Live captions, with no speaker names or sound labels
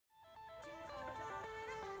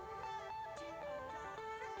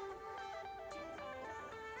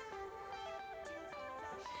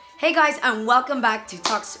Hey guys, and welcome back to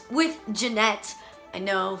Talks with Janette. I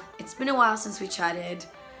know, it's been a while since we chatted.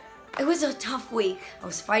 It was a tough week. I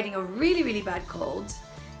was fighting a really bad cold,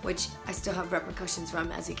 which I still have repercussions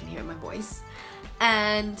from, as you can hear in my voice.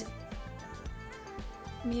 And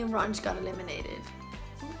me and Ranj got eliminated.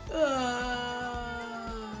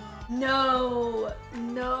 No.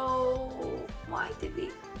 Why did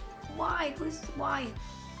we? Why? Why?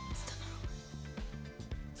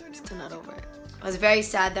 Still not over it. I was very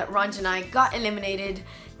sad that Ranj and I got eliminated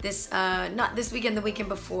this, not this weekend, the weekend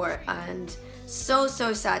before, and so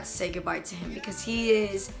sad to say goodbye to him because he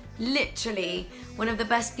is literally one of the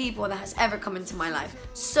best people that has ever come into my life.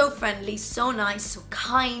 So friendly, so nice, so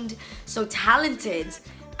kind, so talented,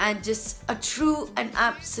 and just a true and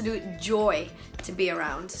absolute joy to be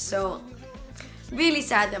around. So really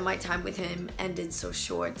sad that my time with him ended so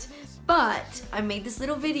short. But I made this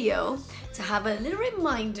little video to have a little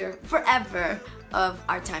reminder forever of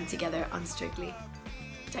our time together on Strictly.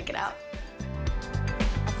 Check it out.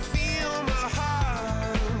 I feel my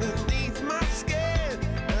heart beneath my skin.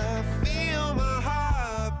 I feel my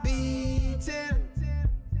heart beating.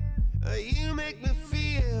 You make me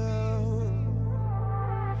feel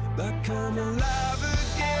like I'm alive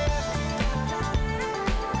again.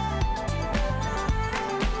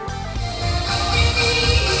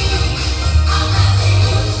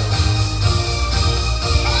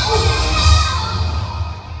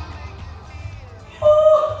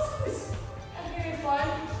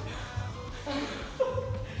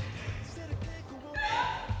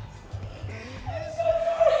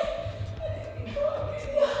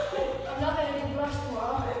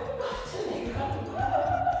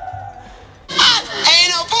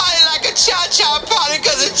 Cha-cha party,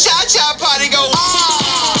 cause a cha-cha party go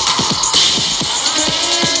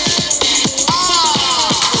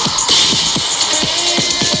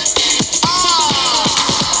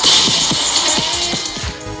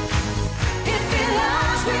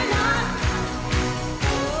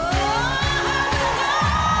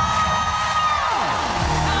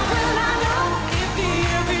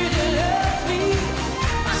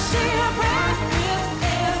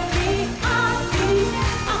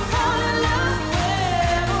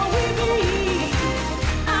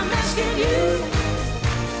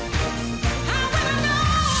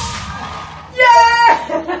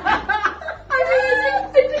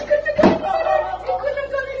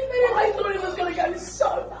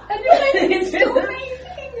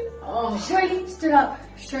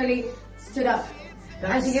Shirley stood up.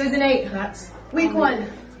 I think it was an 8. That's week 1.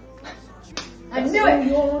 I knew it.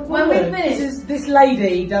 When we finished. This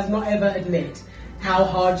lady does not ever admit how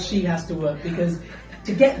hard she has to work, because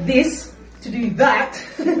to get this, to do that,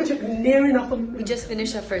 took near enough. We just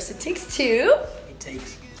finished our first. It takes 2. It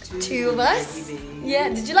takes 2 of us. Baby. Yeah,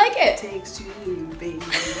 did you like it? It takes 2, baby.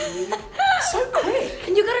 So quick.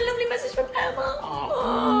 And you got a lovely message from Emma.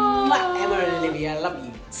 Oh. Emma and Olivia, I love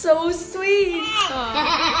you. So sweet.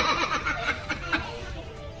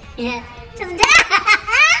 Yeah.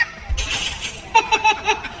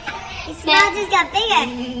 Your smile just got bigger.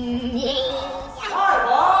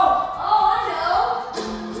 Oh, I know.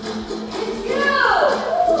 It's you.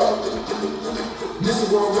 This is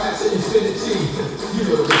World Rap to Infinity. You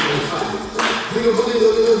know this is fine. We gon'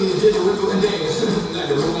 boogie, jiggle, wiggle, and dance like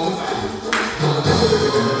the room on fire.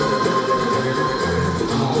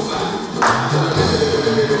 I'm on fire.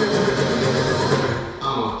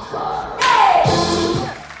 I'm on fire. Hey!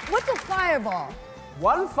 What's a fireball?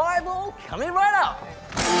 One fireball coming right up.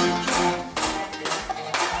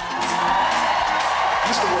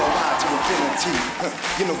 Mr. Worldwide to infinity.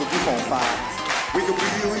 You know the roof on fire. Wiggle,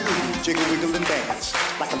 wiggle, wiggle, jiggle, wiggle, and dance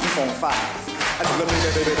like a roof on fire. I'm on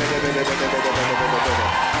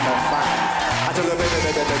fire.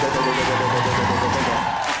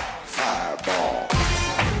 Fireball.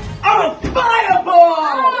 I'm a fireball!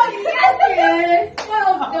 Oh, yes!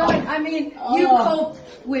 Well done. I mean, you coped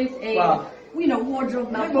with a,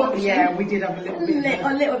 wardrobe malfunction. Yeah, we did have a little bit.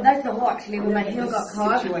 A little, that's the whole actually, when my heel got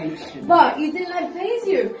caught. Situation. But you didn't let it phase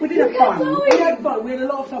you. We did have fun. We had fun. We had a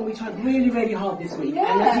lot of fun. We tried really hard this week.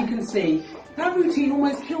 Yeah. And as you can see, that routine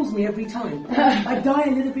almost kills me every time. I die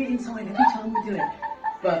a little bit inside every time we do it.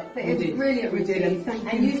 But we it's did. brilliant. We did, and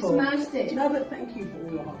thank you for... smashed it. No, but thank you for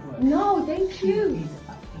all your hard work. No, thank you.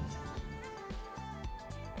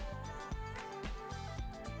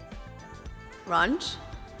 Ranj,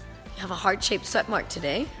 you have a heart-shaped sweat mark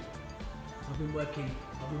today. I've been working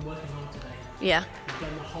hard today. Yeah. We've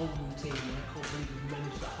done the whole routine, and I can't believe we've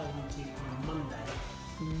managed the whole routine on a Monday.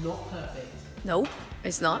 It's not perfect. No,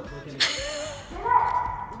 it's not. We're gonna...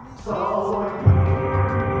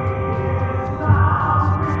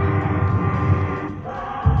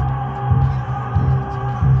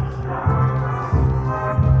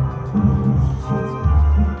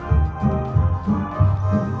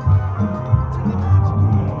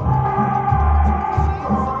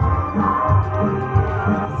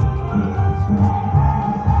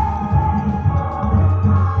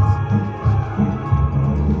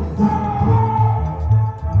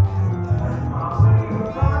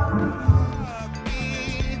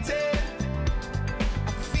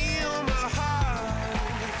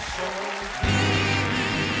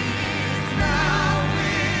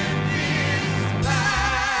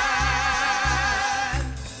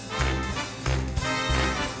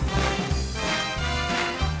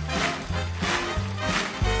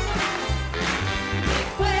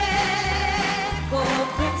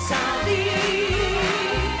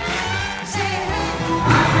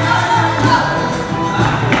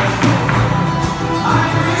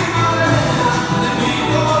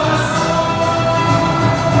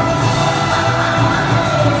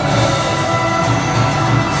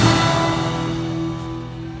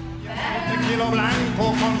 Tequila blanco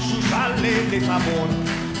con su sal de sabor.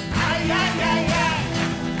 Ay, ay, ay, ay,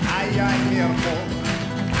 ay, ay, mi amor.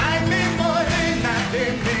 Ay, mi morena de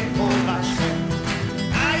mi corazón.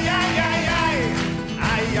 Ay, ay, ay, ay,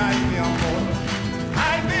 ay, ay, mi amor.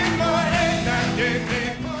 Ay, mi morena de mi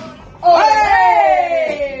corazón.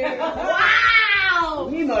 Hey! ¡Wow!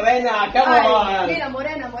 Mi morena, come on. Mira,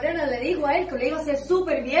 Morena le dijo a él que le iba a hacer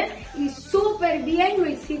súper bien y súper bien lo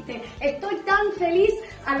hiciste. Estoy tan feliz,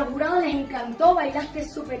 a los jurados les encantó, bailaste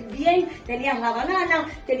súper bien, tenías la banana,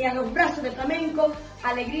 tenías los brazos de flamenco,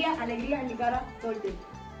 alegría, alegría en mi cara todo el tiempo.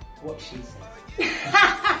 What she said.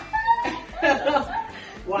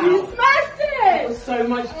 Wow. You smashed it! That was so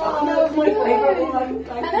much fun. That was my favorite one.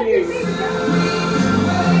 Thank you.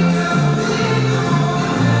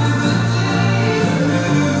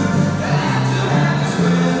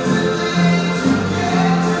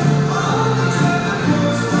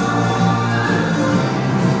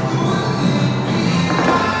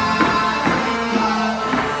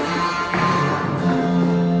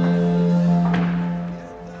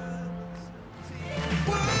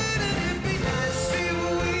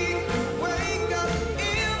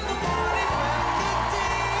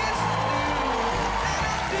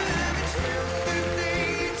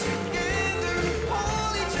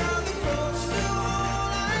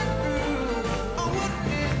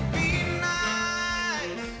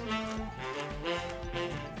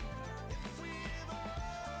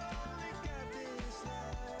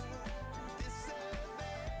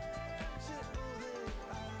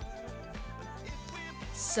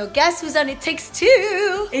 So guess who's on It Takes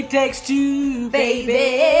Two? It takes two,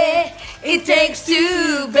 Baby, it takes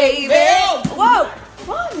two, baby. Whoa,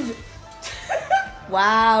 Ranj.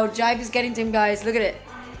 Wow, Jive is getting to him, guys. Look at it.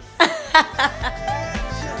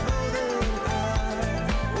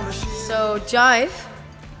 So Jive,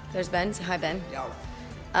 there's Ben. Say hi, Ben.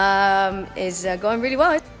 Is going really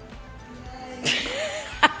well.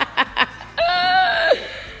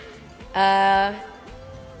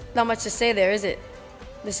 Not much to say there, is it?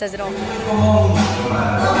 This says it all.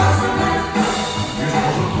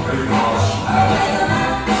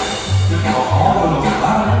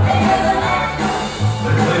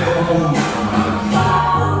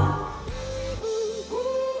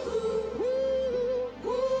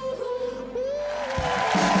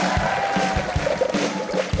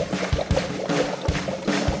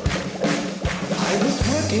 I was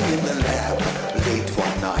working in the lab late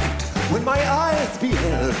one night when my eyes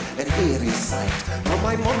beheld an eerie sight. For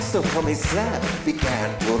my monster from his slab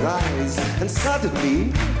began to rise, and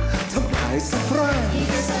suddenly, to my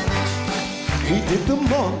surprise, he did the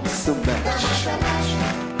monster mash.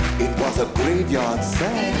 It was a graveyard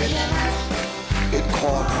smash. It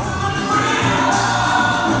caught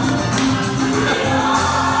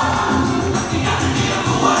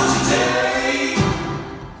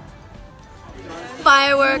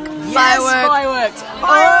Firework, Yes, firework. fireworks.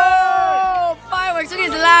 Oh, fireworks. Look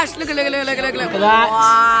at his lash. Look. Look at that.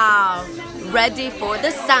 Wow. Ready for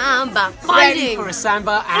the samba. Ready Fighting. for a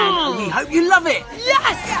samba, and we hope you love it.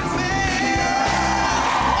 Yes.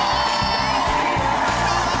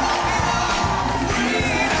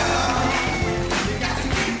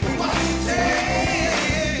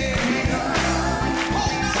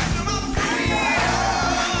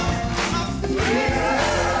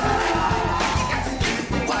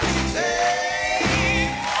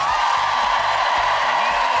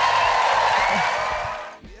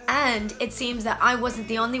 And it seems that I wasn't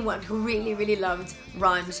the only one who really loved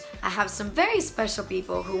Ranj. I have some very special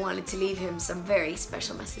people who wanted to leave him some very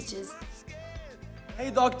special messages.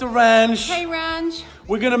 Hey, Dr. Ranj. Hey, Ranj.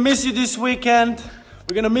 We're gonna miss you this weekend.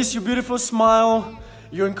 We're gonna miss your beautiful smile,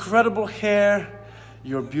 your incredible hair,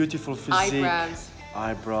 your beautiful physique.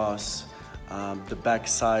 Eyebrows, the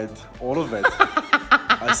backside, all of it.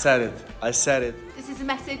 I said it. This is a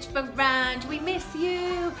message for Ranj. We miss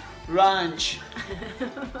you. Ranj,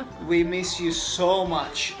 we miss you so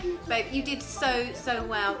much. Babe, you did so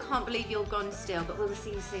well. Can't believe you're gone still, but we'll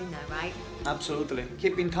see you soon though, right? Absolutely.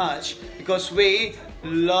 Keep in touch because we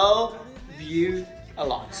love you a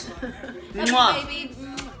lot. Love Mwah. you, baby.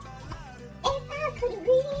 If I could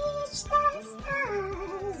reach the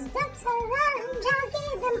stars, Dr. Ranj, I'll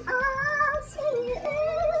give them all to you.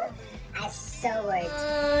 I so worked.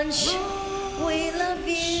 Ranj, we love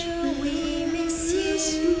you, we miss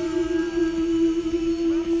you.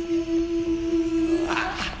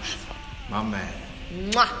 My man.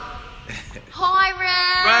 Mwah. Hi,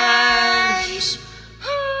 Ranj.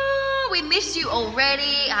 missed you already.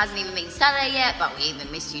 It hasn't even been Saturday yet, but we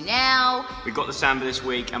even missed you now. We got the samba this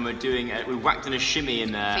week, and we're doing we whacked in a shimmy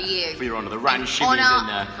in there For you. For your honour. The Ranj shimmy's in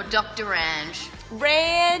there. For Dr. Ranj.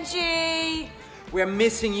 Ranji! We're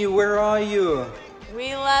missing you. Where are you?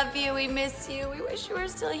 We love you. We miss you. We wish you were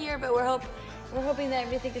still here, but we're hoping that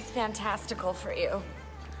everything is fantastical for you.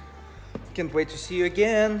 Can't wait to see you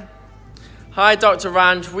again. Hi, Dr.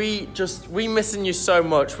 Ranj. We missing you so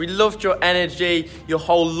much. We loved your energy, your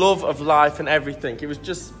whole love of life and everything. It was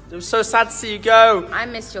so sad to see you go. I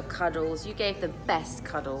missed your cuddles. You gave the best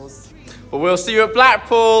cuddles. But we'll see you at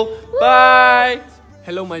Blackpool. Woo! Bye.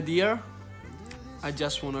 Hello, my dear. I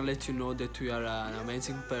just want to let you know that you are an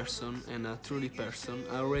amazing person and a truly person.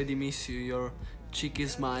 I already miss you, your cheeky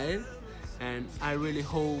smile, and I really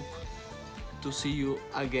hope to see you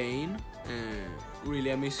again.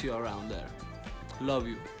 Really, I miss you around there. Love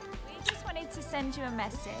you. We just wanted to send you a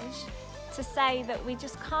message to say that we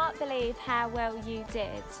just can't believe how well you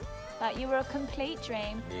did. Like, you were a complete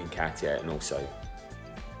dream. Me and Katia, and also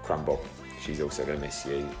Crumble. She's also going to miss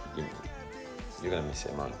you. You're going to miss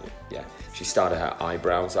him, aren't you? Yeah. She started her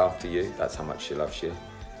eyebrows after you. That's how much she loves you.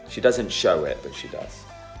 She doesn't show it, but she does.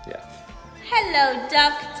 Yeah. Hello,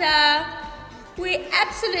 Doctor. We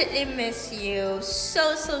absolutely miss you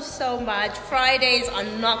so much. Fridays are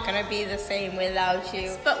not going to be the same without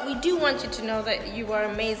you. But we do want you to know that you were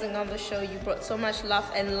amazing on the show. You brought so much love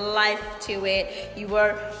and life to it. You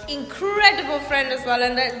were incredible friend as well.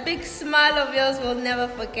 And that big smile of yours we'll never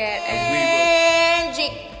forget. Ranji.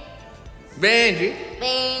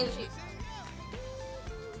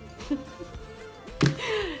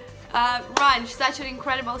 Ranj, such an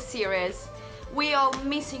incredible series. We are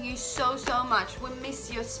missing you so much. We miss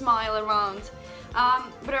your smile around.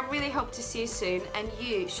 But I really hope to see you soon, and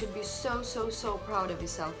you should be so proud of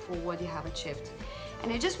yourself for what you have achieved.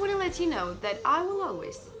 And I just want to let you know that I will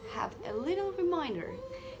always have a little reminder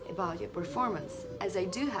about your performance, as I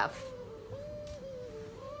do have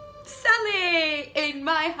Sally in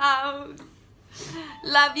my house.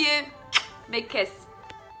 Love you. Big kiss.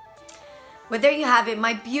 Well, there you have it,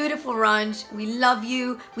 my beautiful Ranj. We love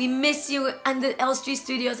you. We miss you and the Elstree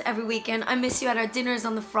Studios every weekend. I miss you at our dinners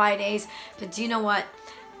on the Fridays. But do you know what?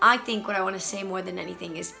 I think what I want to say more than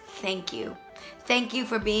anything is thank you. Thank you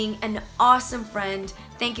for being an awesome friend.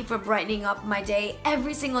 Thank you for brightening up my day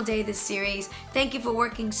every single day this series. Thank you for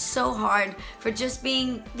working so hard, for just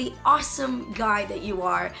being the awesome guy that you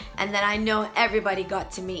are, and that I know everybody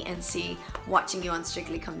got to meet and see watching you on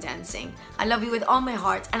Strictly Come Dancing. I love you with all my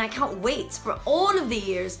heart, and I can't wait for all of the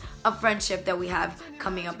years of friendship that we have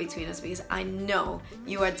coming up between us, because I know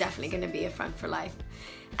you are definitely going to be a friend for life.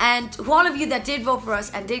 And to all of you that did vote for us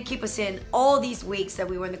and did keep us in all these weeks that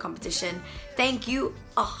we were in the competition, thank you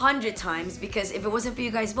 100 times, because if it wasn't for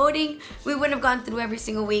you guys voting, we wouldn't have gone through every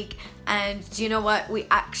single week. And you know what? We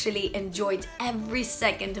actually enjoyed every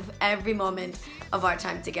second of every moment of our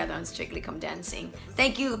time together on Strictly Come Dancing.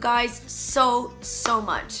 Thank you guys so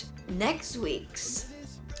much. Next week's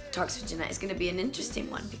Talks with Janette is going to be an interesting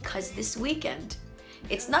one, because this weekend,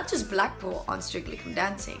 it's not just Blackpool on Strictly Come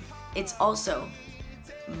Dancing, it's also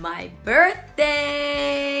my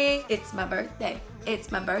birthday. It's my birthday.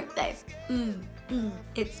 It's my birthday.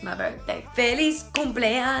 It's my birthday. Feliz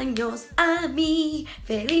cumpleaños a mí.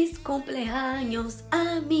 Feliz cumpleaños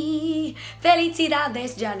a mí.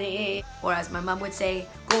 Felicidades, Janette. Or as my mom would say,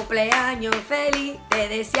 cumpleaños feliz. Te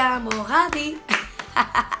deseamos a ti.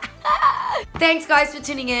 Thanks guys for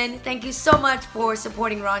tuning in. Thank you so much for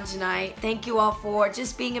supporting Ranj and I. Thank you all for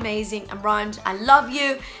just being amazing. And Ranj, I love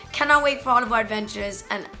you. Cannot wait for all of our adventures.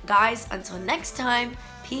 And guys, until next time,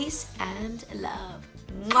 peace and love.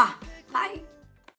 Mwah. Bye.